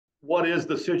what is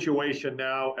the situation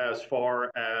now as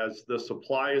far as the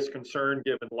supply is concerned,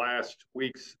 given last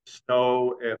week's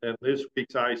snow and then this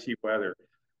week's icy weather?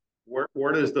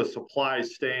 Where does the supply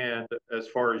stand as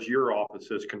far as your office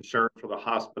is concerned for the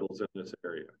hospitals in this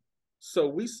area? So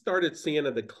we started seeing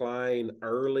a decline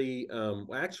early,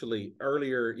 actually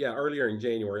earlier in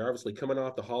January. Obviously, coming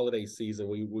off the holiday season,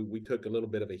 we took a little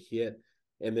bit of a hit,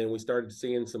 and then we started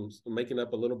seeing some making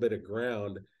up a little bit of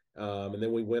ground, and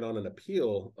then we went on an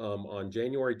appeal on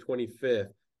January 25th.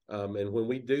 And when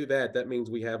we do that, that means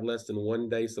we have less than 1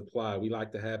 day supply. We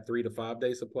like to have 3 to 5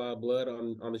 day supply of blood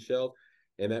on the shelf,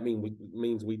 and that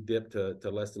means we dip to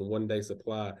less than 1 day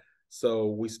supply. So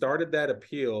we started that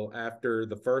appeal after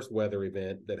the first weather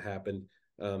event that happened,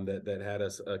 that had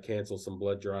us cancel some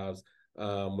blood drives.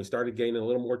 We started gaining a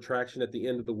little more traction at the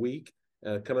end of the week,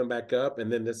 coming back up, and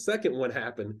then the second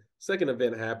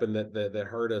event happened that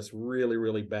hurt us really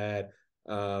really bad.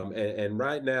 And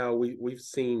right now we've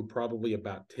seen probably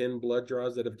about 10 blood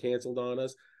draws that have canceled on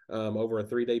us over a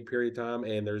 3 day period of time,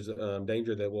 and there's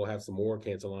danger that we'll have some more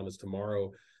cancel on us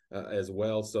tomorrow as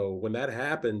well. So when that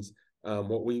happens,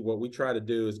 what we try to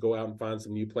do is go out and find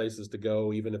some new places to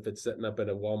go, even if it's setting up in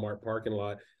a Walmart parking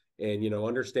lot. And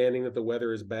understanding that the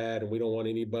weather is bad and we don't want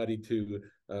anybody to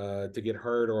get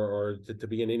hurt or to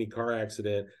be in any car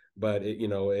accident. But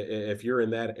if you're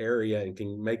in that area and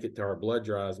can make it to our blood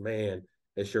drives, man,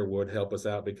 it sure would help us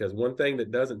out, because one thing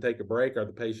that doesn't take a break are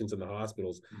the patients in the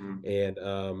hospitals. Mm-hmm.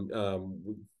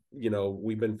 And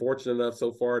we've been fortunate enough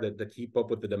so far to keep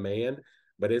up with the demand,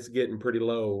 but it's getting pretty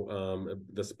low.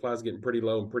 The supply is getting pretty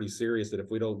low and pretty serious, that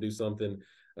if we don't do something,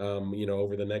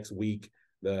 over the next week,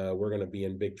 we're going to be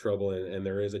in big trouble. And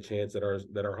there is a chance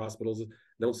that our hospitals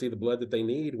don't see the blood that they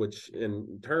need, which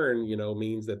in turn,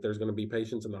 means that there's going to be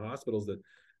patients in the hospitals that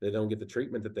they don't get the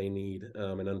treatment that they need.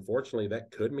 And unfortunately,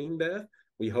 that could mean death.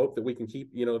 We hope that we can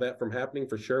keep, that from happening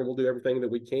for sure. And we'll do everything that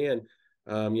we can.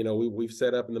 We've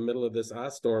set up in the middle of this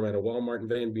ice storm at a Walmart in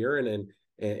Van Buren,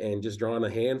 and just drawing a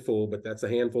handful, but that's a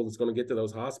handful that's going to get to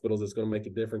those hospitals. That's going to make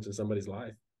a difference in somebody's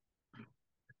life.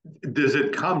 Does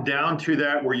it come down to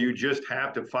that where you just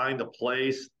have to find a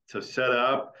place to set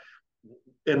up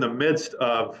in the midst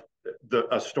of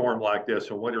a storm like this,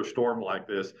 a winter storm like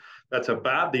this? That's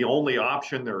about the only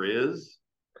option there is.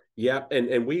 Yeah,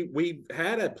 and we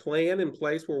had a plan in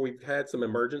place where we've had some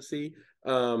emergency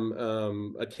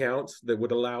accounts that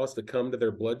would allow us to come to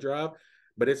their blood drive.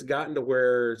 But it's gotten to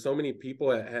where so many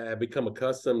people have become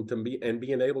accustomed to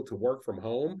being able to work from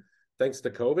home thanks to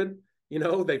COVID.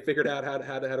 They figured out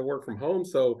how to work from home.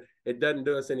 So it doesn't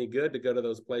do us any good to go to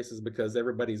those places because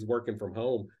everybody's working from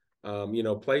home.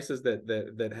 Places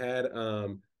that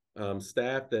had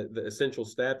staff, the essential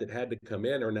staff that had to come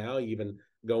in, are now even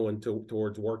going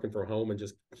towards working from home and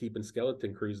just keeping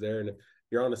skeleton crews there. And if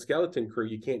you're on a skeleton crew,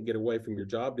 you can't get away from your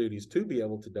job duties to be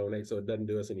able to donate, so it doesn't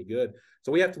do us any good.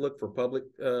 So we have to look for public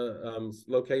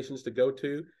locations to go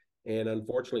to, and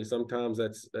unfortunately, sometimes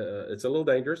it's a little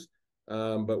dangerous.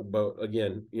 But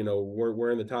again,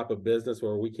 we're in the top of business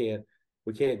where we can't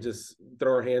just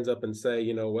throw our hands up and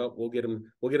say, well, we'll get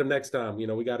them next time.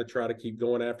 We got to try to keep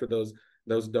going after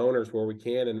those donors where we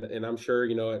can, and I'm sure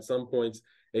at some points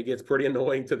it gets pretty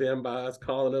annoying to them by us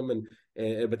calling them,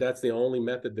 but that's the only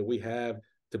method that we have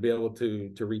to be able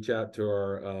to reach out to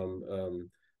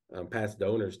our past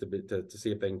donors to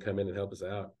see if they can come in and help us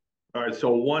out. All right.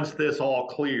 So once this all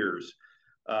clears,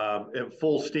 at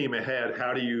full steam ahead,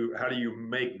 how do you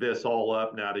make this all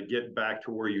up now to get back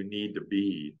to where you need to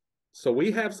be? So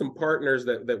we have some partners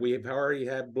that we have already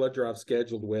had blood drives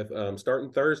scheduled with.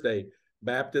 Starting Thursday,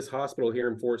 Baptist Hospital here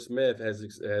in Fort Smith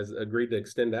has agreed to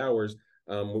extend hours.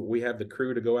 We have the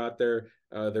crew to go out there.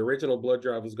 The original blood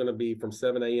drive was going to be from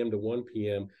 7 a.m. to 1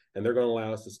 p.m., and they're going to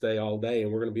allow us to stay all day.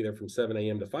 And we're going to be there from 7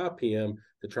 a.m. to 5 p.m.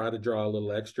 to try to draw a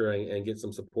little extra and get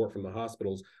some support from the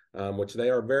hospitals, which they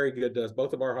are very good to us.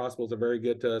 Both of our hospitals are very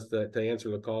good to us to answer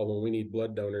the call when we need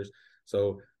blood donors.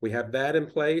 So we have that in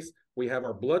place. We have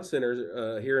our blood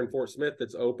center here in Fort Smith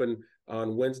that's open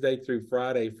on Wednesday through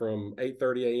Friday from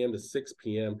 8:30 a.m. to 6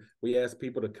 p.m. We ask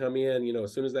people to come in,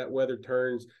 as soon as that weather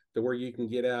turns to where you can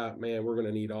get out, man, we're going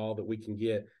to need all that we can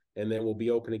get. And then we'll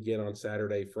be open again on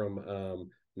Saturday from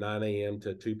 9 a.m.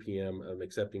 to 2 p.m.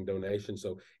 Accepting donations.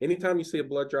 So anytime you see a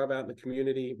blood drive out in the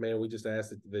community, man, we just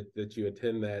ask that you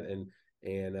attend that.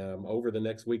 And over the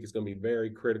next week, it's going to be very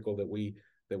critical that we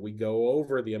go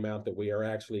over the amount that we are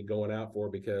actually going out for,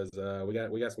 because we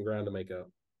got some ground to make up.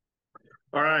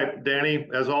 All right, Danny,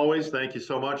 as always, thank you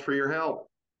so much for your help.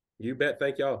 You bet.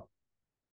 Thank y'all.